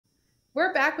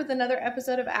We're back with another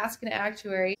episode of Ask an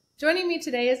Actuary. Joining me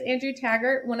today is Andrew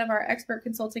Taggart, one of our expert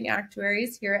consulting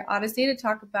actuaries here at Odyssey, to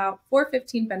talk about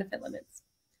 415 benefit limits.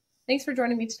 Thanks for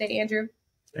joining me today, Andrew.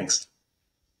 Thanks.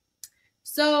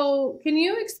 So can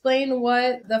you explain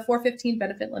what the 415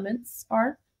 benefit limits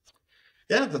are?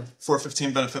 Yeah, the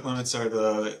 415 benefit limits are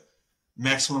the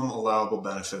maximum allowable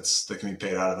benefits that can be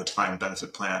paid out of a defined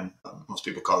benefit plan. Most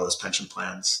people call those pension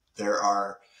plans. There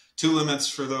are two limits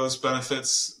for those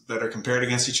benefits that are compared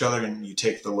against each other, and you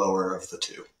take the lower of the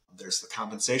two. There's the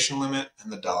compensation limit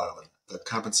and the dollar limit. The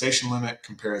compensation limit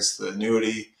compares the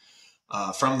annuity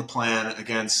from the plan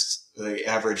against the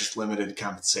average limited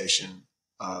compensation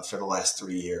for the last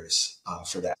 3 years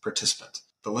for that participant.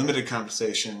 The limited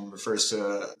compensation refers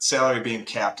to salary being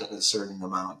capped at a certain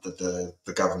amount that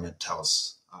the government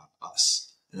tells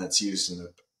us, and that's used in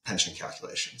the pension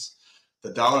calculations. The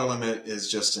dollar limit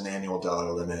is just an annual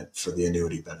dollar limit for the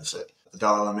annuity benefit. The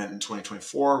dollar limit in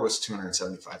 2024 was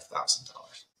 $275,000.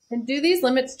 And do these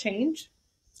limits change?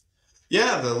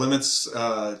 Yeah, the limits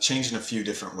change in a few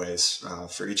different ways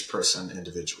for each person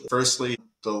individually. Firstly,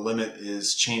 the limit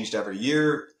is changed every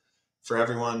year for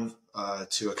everyone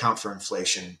to account for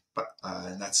inflation,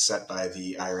 and that's set by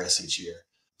the IRS each year.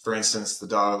 For instance, the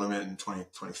dollar limit in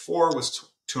 2024 was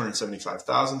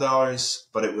 $275,000,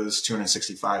 but it was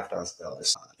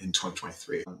 $265,000 in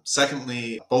 2023.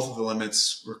 Secondly, both of the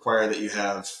limits require that you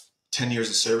have 10 years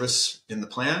of service in the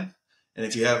plan. And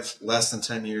if you have less than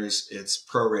 10 years, it's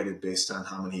prorated based on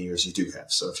how many years you do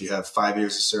have. So if you have 5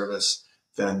 years of service,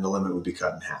 then the limit would be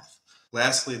cut in half.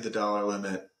 Lastly, the dollar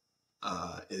limit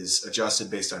is adjusted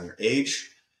based on your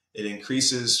age. It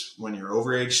increases when you're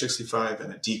over age 65,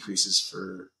 and it decreases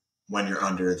for when you're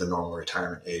under the normal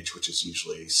retirement age, which is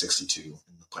usually 62 in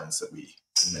the plans that we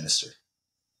administer.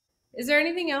 Is there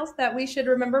anything else that we should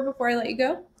remember before I let you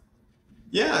go?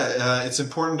 Yeah, it's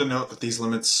important to note that these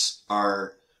limits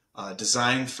are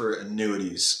designed for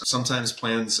annuities. Sometimes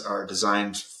plans are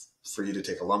designed for you to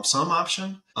take a lump sum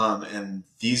option, and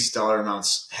these dollar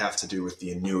amounts have to do with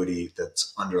the annuity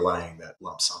that's underlying that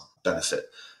lump sum benefit.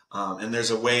 And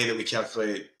there's a way that we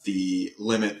calculate the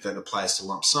limit that applies to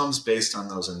lump sums based on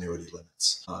those annuity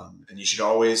limits. And you should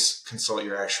always consult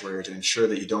your actuary to ensure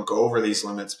that you don't go over these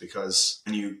limits, because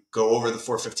when you go over the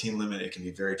 415 limit, it can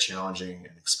be very challenging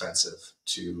and expensive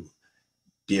to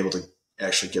be able to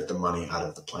actually get the money out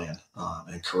of the plan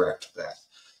and correct that.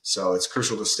 So it's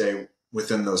crucial to stay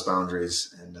within those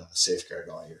boundaries and safeguard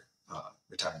all your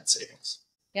retirement savings.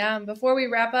 Yeah, and before we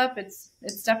wrap up, it's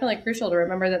definitely crucial to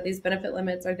remember that these benefit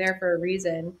limits are there for a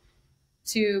reason,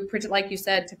 to, like you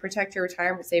said, to protect your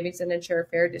retirement savings and ensure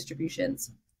fair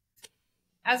distributions.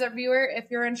 As a viewer, if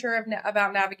you're unsure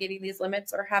about navigating these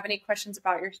limits or have any questions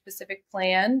about your specific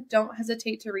plan, don't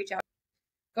hesitate to reach out.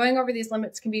 Going over these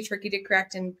limits can be tricky to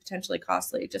correct and potentially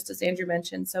costly, just as Andrew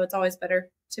mentioned, so it's always better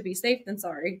to be safe than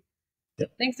sorry.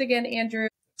 Yep. Thanks again, Andrew.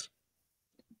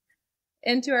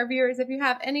 And to our viewers, if you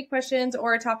have any questions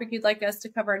or a topic you'd like us to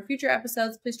cover in future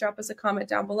episodes, please drop us a comment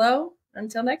down below.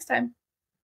 Until next time.